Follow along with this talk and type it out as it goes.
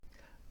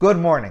Good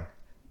morning.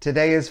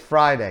 Today is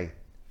Friday,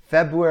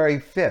 February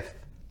 5th,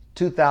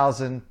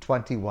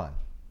 2021.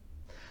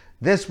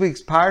 This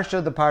week's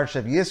Parsha, the Parsha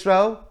of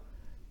Yisro,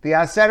 the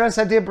Aseres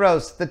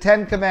HaDibros, the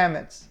Ten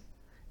Commandments,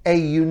 a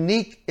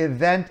unique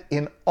event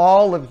in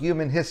all of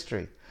human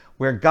history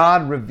where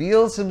God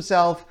reveals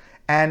himself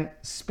and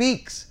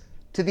speaks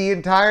to the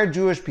entire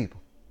Jewish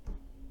people.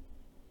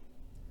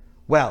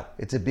 Well,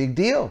 it's a big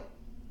deal.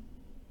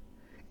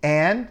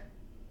 And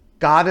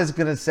God is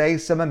going to say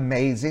some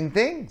amazing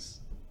things.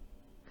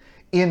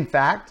 In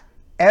fact,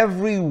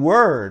 every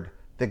word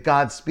that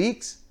God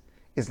speaks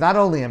is not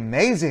only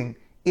amazing,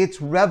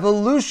 it's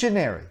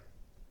revolutionary.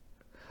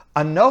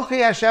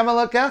 Anochi Hashem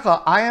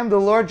Elokecha, I am the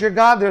Lord your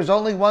God, there's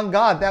only one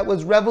God. That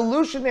was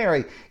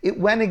revolutionary. It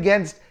went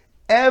against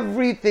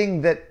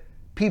everything that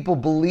people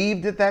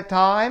believed at that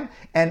time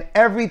and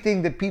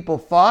everything that people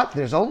thought.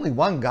 There's only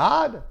one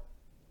God.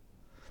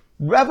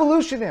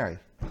 Revolutionary.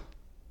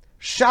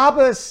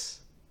 Shabbos.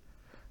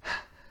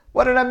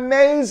 What an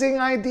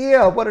amazing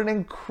idea. What an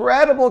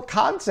incredible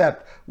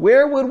concept.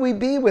 Where would we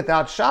be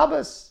without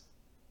Shabbos?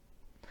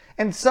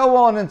 And so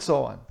on and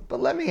so on.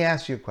 But let me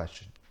ask you a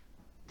question.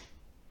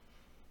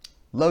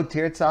 Lo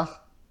tirtzach,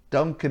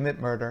 don't commit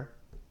murder.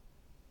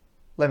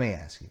 Let me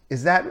ask you,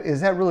 is that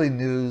really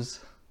news?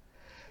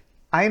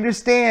 I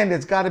understand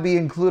it's got to be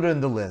included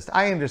in the list.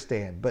 I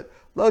understand. But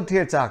lo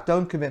tirtzach,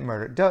 don't commit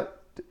murder.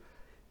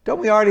 Don't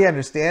we already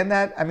understand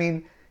that? I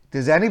mean,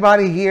 does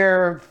anybody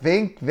here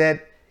think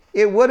that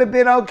it would have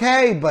been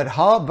okay, but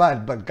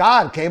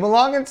God came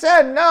along and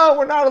said, no,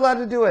 we're not allowed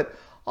to do it?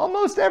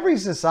 Almost every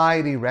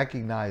society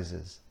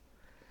recognizes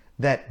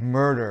that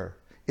murder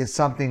is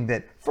something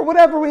that, for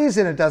whatever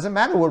reason, it doesn't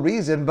matter what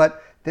reason,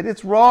 but that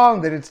it's wrong,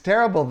 that it's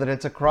terrible, that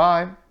it's a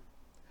crime.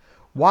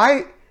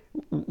 Why?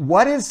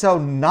 What is so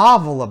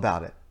novel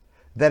about it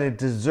that it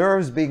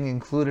deserves being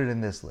included in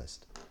this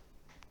list?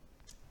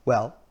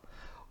 Well,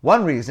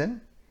 one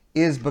reason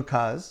is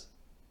because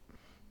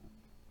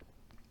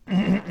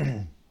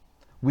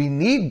we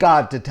need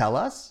God to tell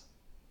us,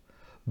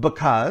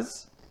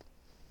 because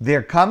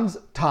there comes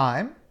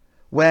time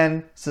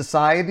when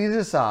society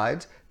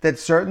decides that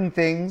certain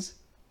things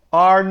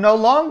are no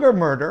longer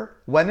murder,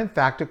 when in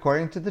fact,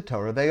 according to the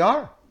Torah, they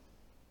are.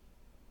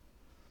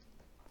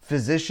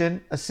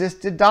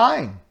 Physician-assisted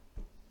dying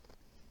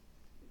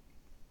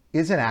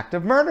is an act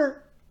of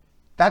murder.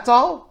 That's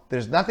all.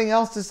 There's nothing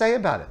else to say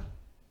about it.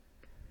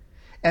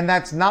 And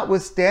that's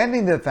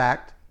notwithstanding the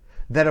fact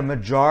that a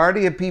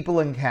majority of people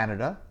in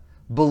Canada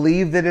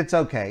believe that it's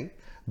okay,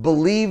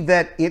 believe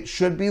that it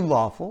should be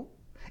lawful,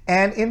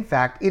 and in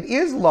fact, it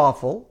is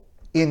lawful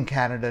in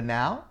Canada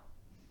now.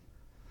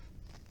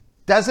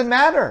 Doesn't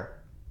matter.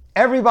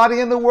 Everybody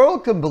in the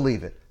world can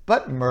believe it,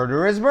 but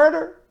murder is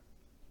murder.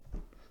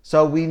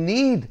 So we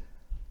need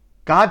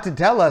God to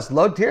tell us,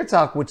 lo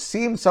tirtzach, which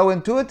seems so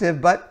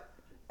intuitive, but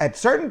at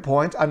certain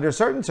points, under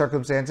certain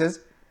circumstances,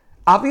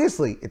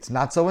 obviously it's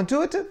not so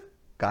intuitive.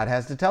 God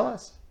has to tell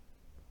us.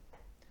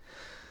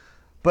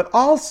 But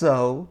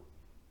also,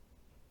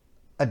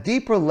 a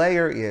deeper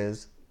layer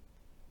is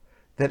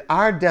that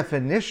our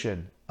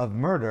definition of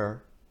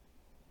murder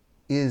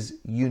is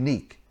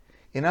unique.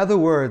 In other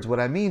words, what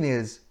I mean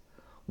is,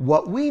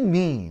 what we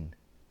mean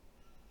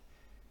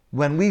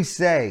when we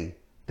say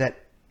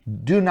that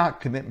do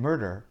not commit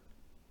murder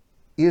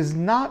is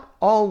not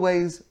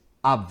always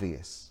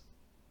obvious.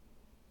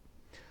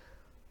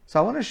 So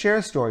I want to share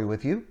a story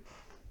with you.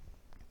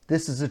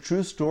 This is a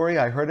true story.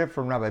 I heard it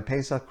from Rabbi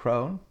Pesach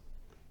Krohn.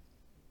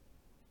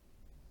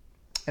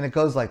 And it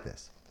goes like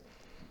this.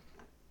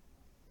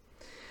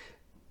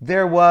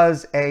 There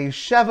was a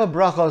Sheva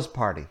Brachos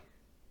party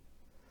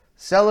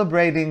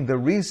celebrating the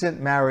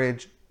recent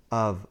marriage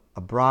of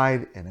a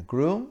bride and a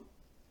groom.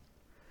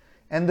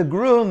 And the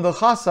groom, the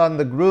chassan,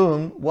 the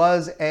groom,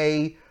 was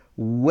a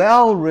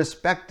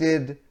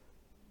well-respected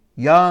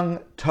young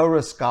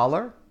Torah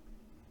scholar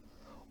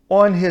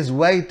on his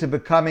way to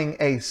becoming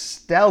a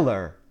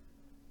stellar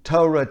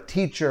Torah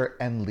teacher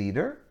and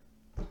leader,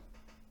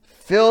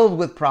 filled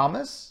with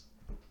promise,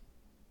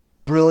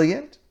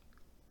 brilliant,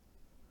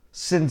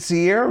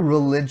 sincere,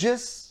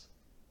 religious.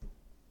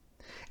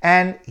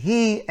 And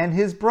he and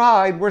his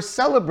bride were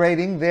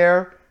celebrating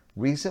their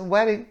recent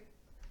wedding.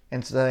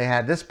 And so they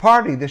had this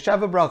party, the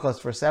Sheva Brachos,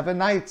 for 7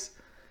 nights.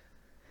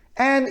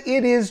 And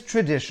it is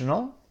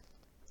traditional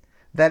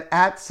that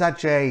at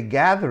such a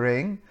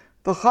gathering,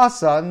 the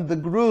chassan, the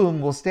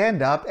groom, will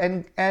stand up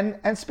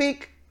and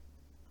speak.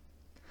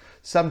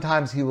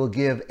 Sometimes he will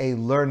give a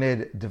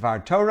learned Devar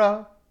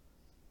Torah,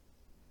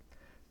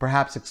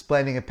 perhaps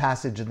explaining a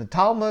passage in the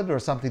Talmud or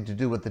something to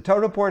do with the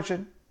Torah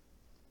portion.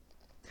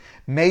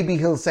 Maybe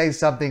he'll say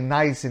something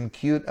nice and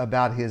cute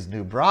about his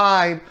new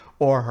bride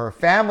or her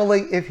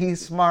family if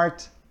he's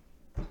smart.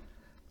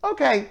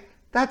 Okay,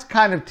 that's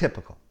kind of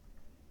typical.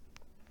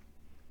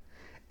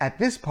 At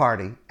this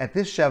party, at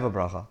this Sheva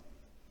Bracha,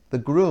 the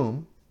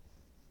groom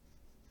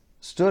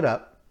stood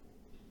up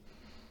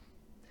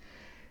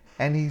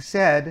and he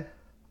said,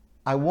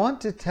 I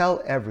want to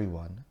tell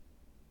everyone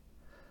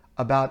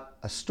about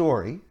a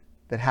story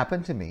that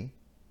happened to me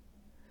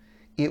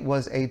It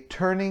was a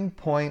turning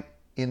point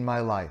in my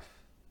life.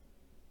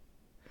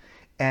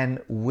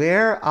 And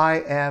where I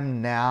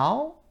am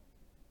now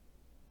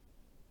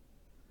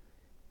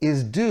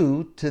is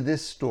due to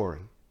this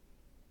story.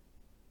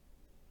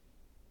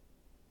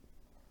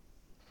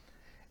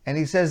 And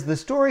he says the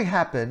story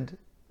happened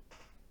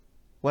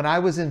when I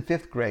was in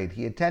 5th grade.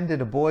 He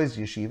attended a boys'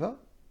 yeshiva.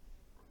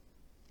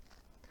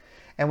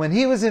 And when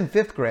he was in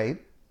 5th grade,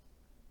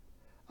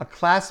 a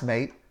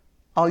classmate,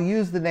 I'll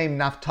use the name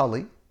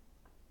Naftali,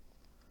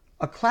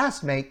 a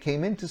classmate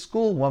came into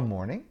school one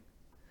morning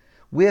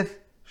with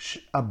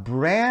a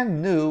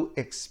brand new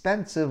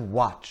expensive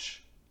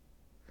watch.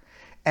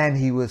 And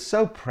he was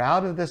so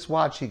proud of this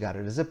watch. He got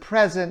it as a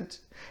present,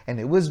 and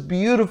it was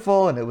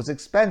beautiful, and it was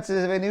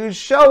expensive, and he was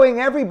showing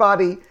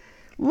everybody,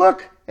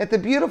 look at the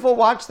beautiful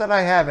watch that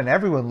I have. And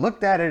everyone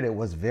looked at it. It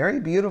was very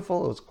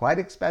beautiful. It was quite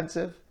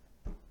expensive.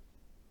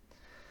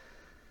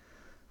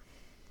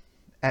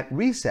 At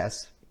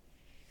recess,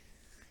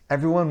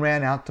 everyone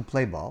ran out to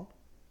play ball.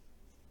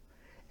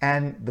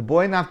 And the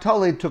boy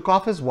Naftali took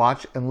off his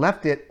watch and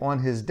left it on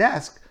his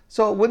desk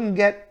so it wouldn't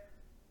get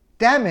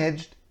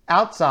damaged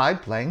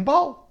outside playing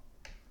ball.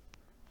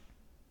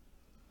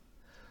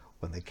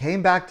 When they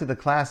came back to the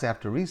class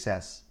after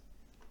recess,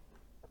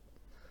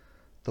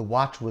 the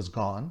watch was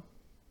gone.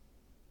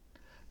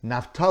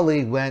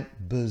 Naftali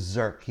went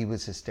berserk. He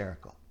was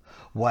hysterical.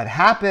 What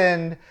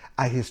happened?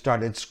 He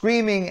started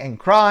screaming and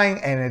crying,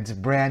 and it's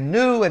brand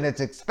new and it's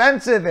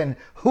expensive, and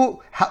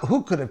who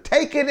could have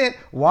taken it?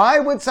 Why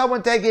would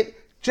someone take it?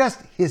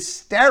 Just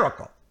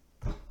hysterical,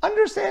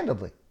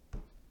 understandably.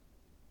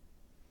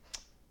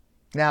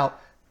 Now,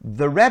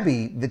 the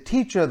Rebbe, the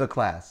teacher of the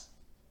class,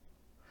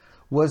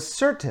 was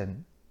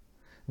certain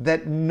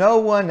that no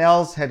one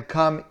else had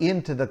come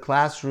into the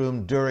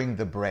classroom during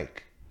the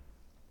break.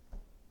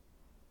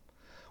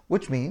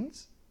 Which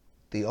means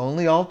the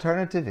only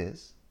alternative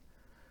is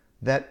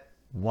that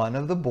one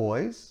of the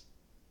boys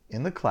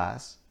in the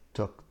class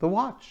took the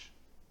watch.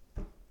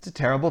 It's a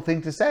terrible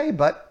thing to say,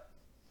 but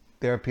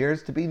there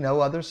appears to be no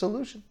other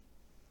solution.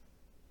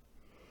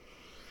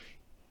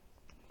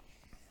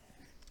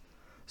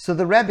 So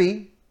the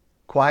Rebbe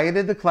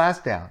quieted the class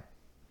down,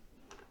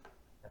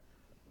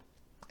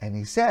 and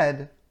he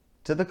said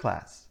to the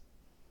class,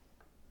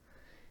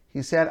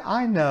 he said,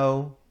 I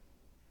know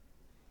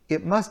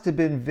it must have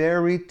been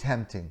very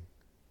tempting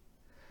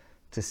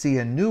to see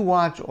a new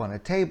watch on a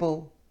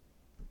table,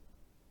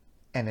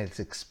 and it's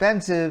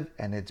expensive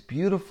and it's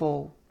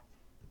beautiful.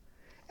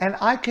 And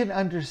I can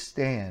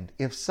understand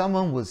if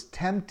someone was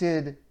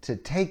tempted to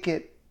take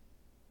it.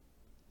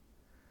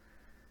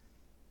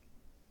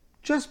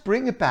 Just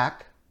bring it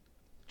back.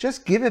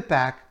 Just give it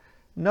back.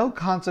 No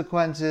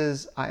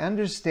consequences. I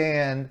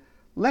understand.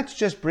 Let's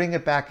just bring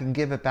it back and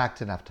give it back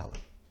to Naftali.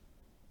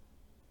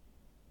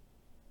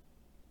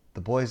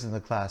 The boys in the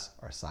class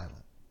are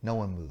silent. No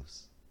one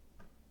moves.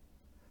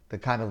 They're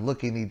kind of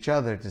looking at each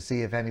other to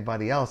see if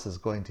anybody else is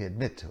going to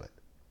admit to it.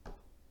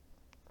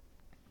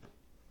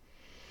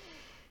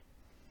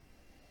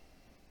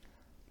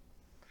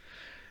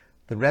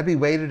 The Rebbe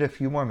waited a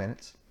few more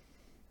minutes,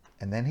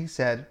 and then he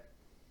said,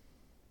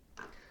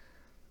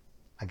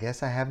 I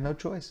guess I have no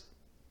choice.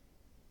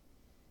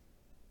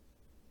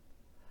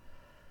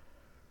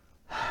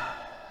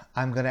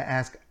 I'm going to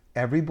ask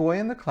every boy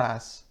in the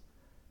class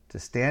to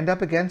stand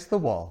up against the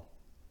wall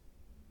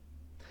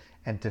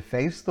and to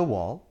face the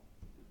wall,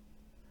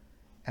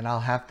 and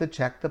I'll have to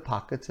check the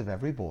pockets of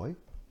every boy.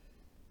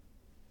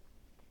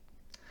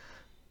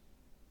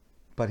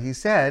 But he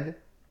said,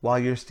 while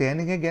you're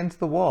standing against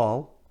the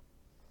wall,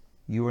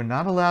 you are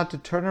not allowed to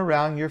turn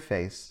around your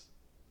face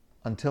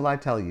until I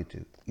tell you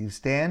to. You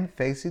stand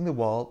facing the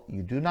wall.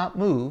 You do not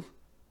move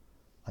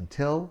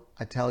until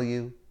I tell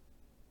you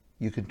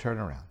you can turn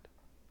around.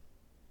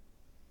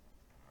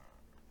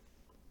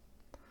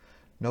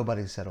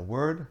 Nobody said a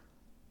word.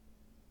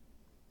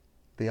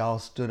 They all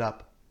stood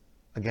up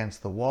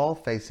against the wall,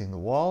 facing the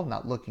wall,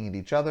 not looking at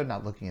each other,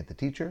 not looking at the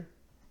teacher.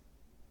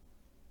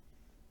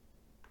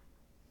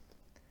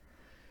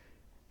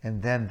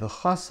 And then the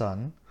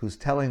chassan, who's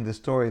telling the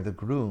story, the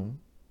groom,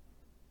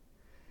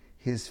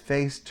 his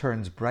face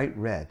turns bright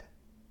red.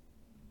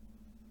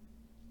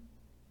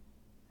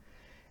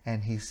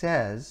 And he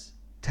says,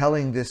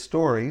 telling this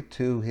story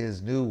to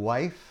his new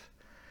wife,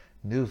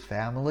 new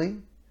family,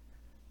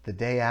 the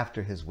day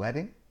after his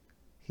wedding,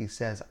 he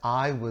says,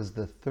 I was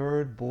the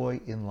third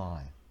boy in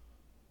line.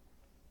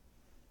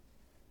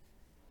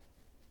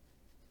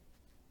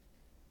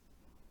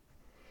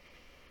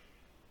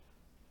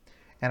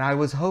 And I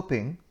was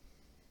hoping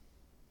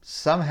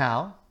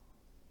somehow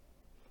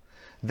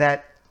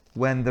that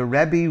when the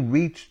Rebbe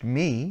reached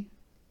me,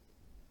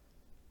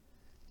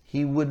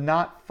 he would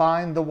not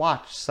find the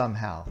watch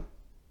somehow,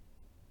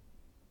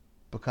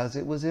 because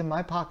it was in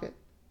my pocket.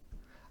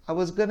 I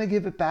was going to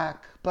give it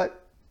back,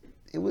 but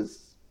it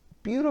was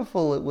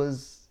beautiful. It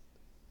was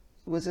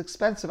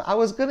expensive. I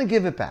was going to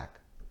give it back.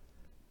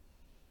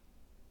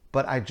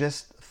 But I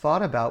just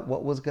thought about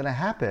what was going to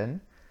happen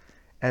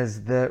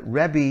as the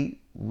Rebbe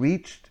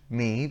reached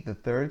me, the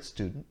third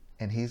student,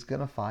 and he's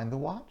going to find the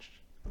watch.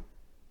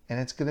 And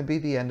it's going to be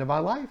the end of my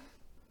life.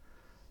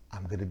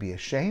 I'm going to be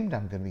ashamed.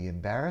 I'm going to be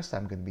embarrassed.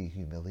 I'm going to be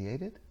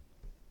humiliated.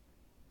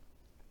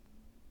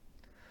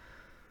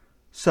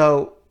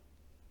 So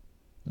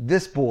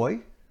this boy,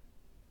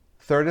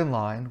 third in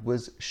line,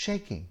 was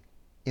shaking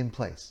in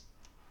place.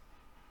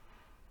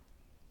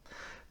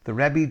 The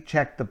Rebbe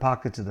checked the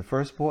pockets of the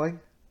first boy,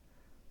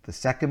 the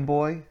second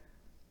boy,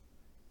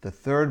 the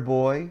third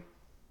boy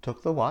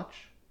took the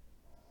watch,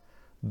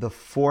 the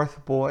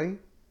fourth boy,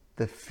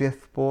 the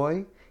fifth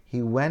boy,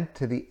 he went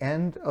to the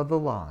end of the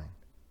line.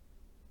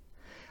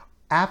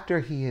 After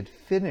he had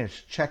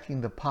finished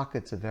checking the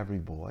pockets of every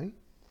boy,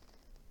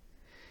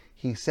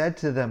 he said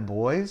to them,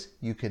 boys,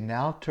 you can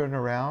now turn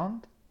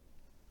around.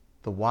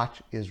 The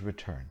watch is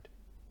returned.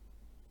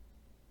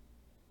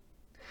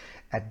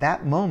 At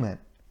that moment,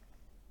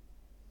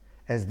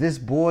 as this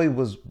boy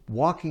was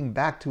walking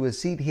back to his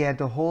seat, he had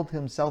to hold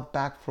himself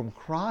back from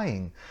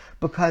crying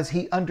because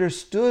he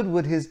understood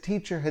what his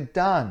teacher had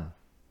done.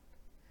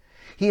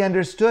 He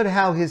understood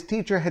how his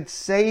teacher had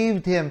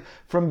saved him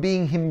from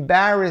being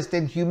embarrassed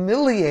and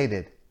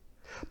humiliated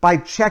by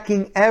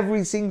checking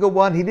every single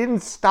one. He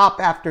didn't stop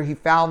after he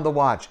found the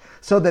watch,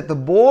 so that the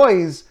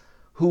boys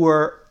who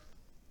were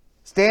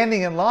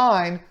standing in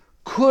line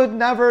could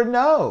never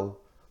know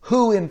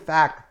who in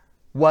fact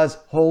was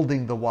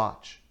holding the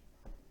watch.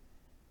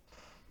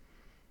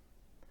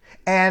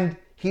 And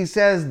he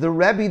says, the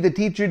Rebbe, the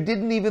teacher,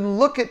 didn't even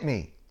look at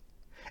me.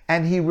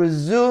 And he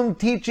resumed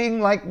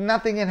teaching like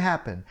nothing had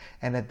happened.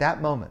 And at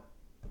that moment,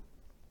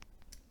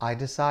 I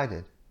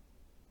decided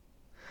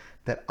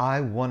that I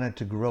wanted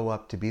to grow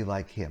up to be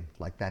like him,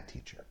 like that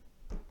teacher.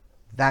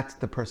 That's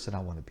the person I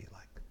want to be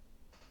like.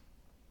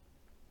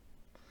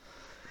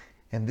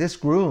 And this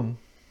groom,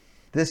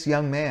 this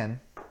young man,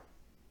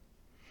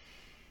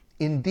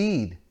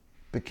 indeed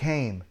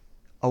became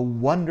a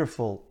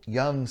wonderful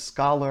young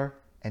scholar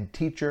and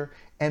teacher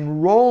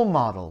and role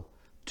model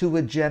to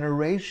a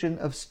generation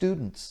of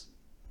students.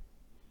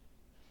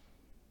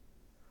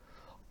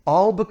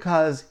 All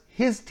because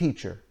his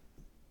teacher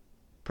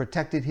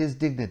protected his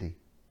dignity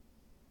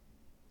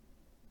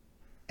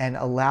and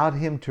allowed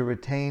him to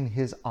retain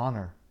his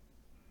honor.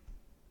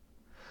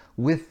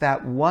 With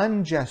that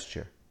one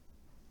gesture,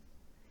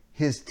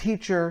 his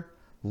teacher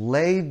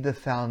laid the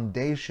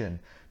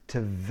foundation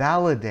to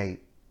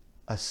validate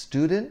a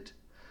student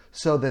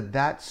so that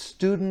that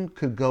student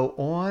could go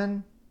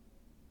on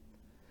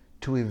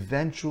to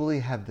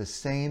eventually have the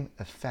same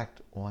effect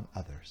on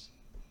others.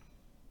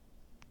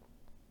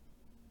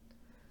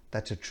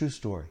 That's a true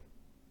story.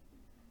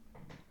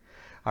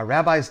 Our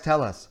rabbis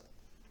tell us,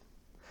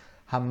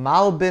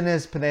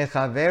 Hamalbinis pnei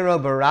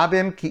chavero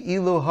barabim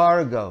ki'ilu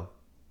hargo.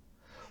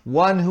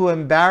 One who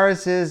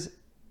embarrasses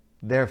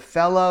their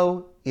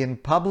fellow in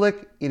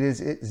public, it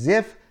is as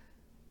if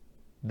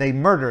they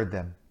murdered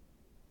them.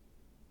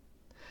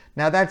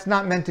 Now that's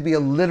not meant to be a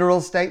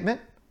literal statement,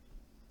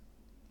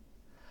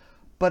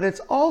 but it's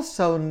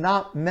also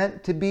not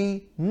meant to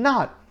be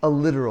not a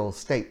literal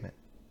statement.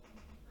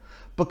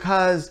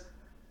 Because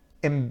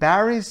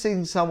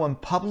embarrassing someone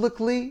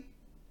publicly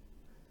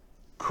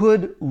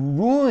could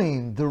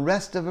ruin the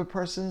rest of a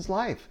person's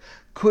life,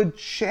 could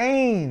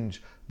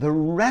change the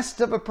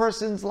rest of a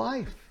person's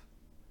life.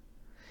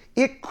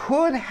 It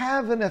could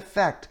have an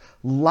effect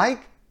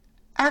like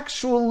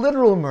actual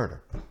literal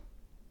murder.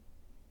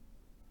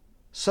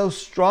 So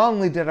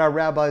strongly did our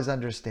rabbis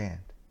understand.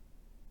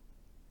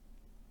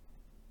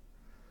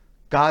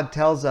 God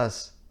tells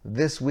us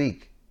this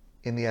week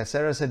in the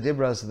Aseres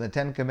HaDibros and the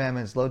Ten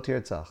Commandments, Lo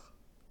Tirtzach,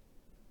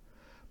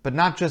 but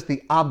not just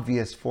the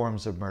obvious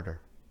forms of murder.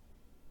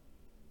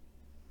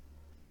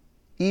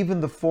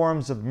 Even the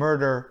forms of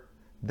murder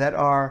that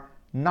are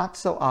not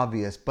so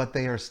obvious, but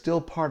they are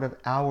still part of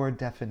our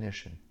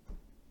definition.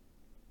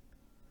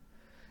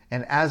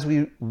 And as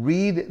we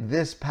read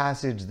this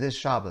passage this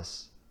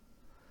Shabbos,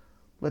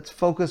 let's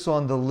focus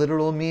on the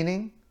literal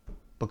meaning,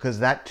 because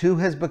that too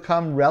has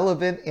become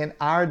relevant in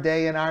our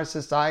day, in our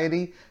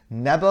society.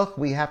 Nebuch,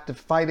 we have to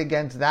fight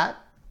against that.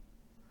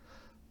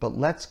 But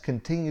let's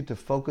continue to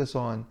focus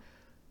on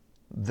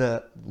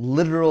the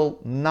literal,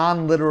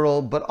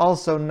 non-literal, but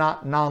also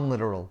not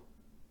non-literal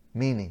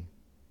meaning.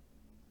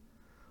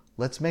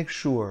 Let's make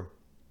sure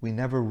we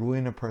never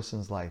ruin a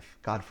person's life,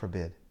 God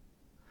forbid,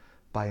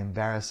 by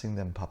embarrassing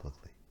them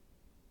publicly.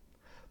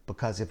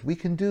 Because if we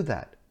can do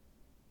that,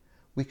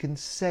 we can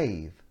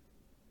save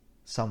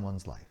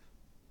someone's life.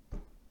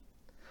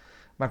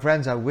 My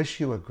friends, I wish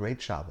you a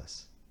great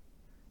Shabbos,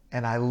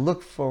 and I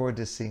look forward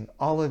to seeing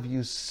all of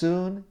you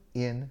soon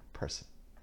in person.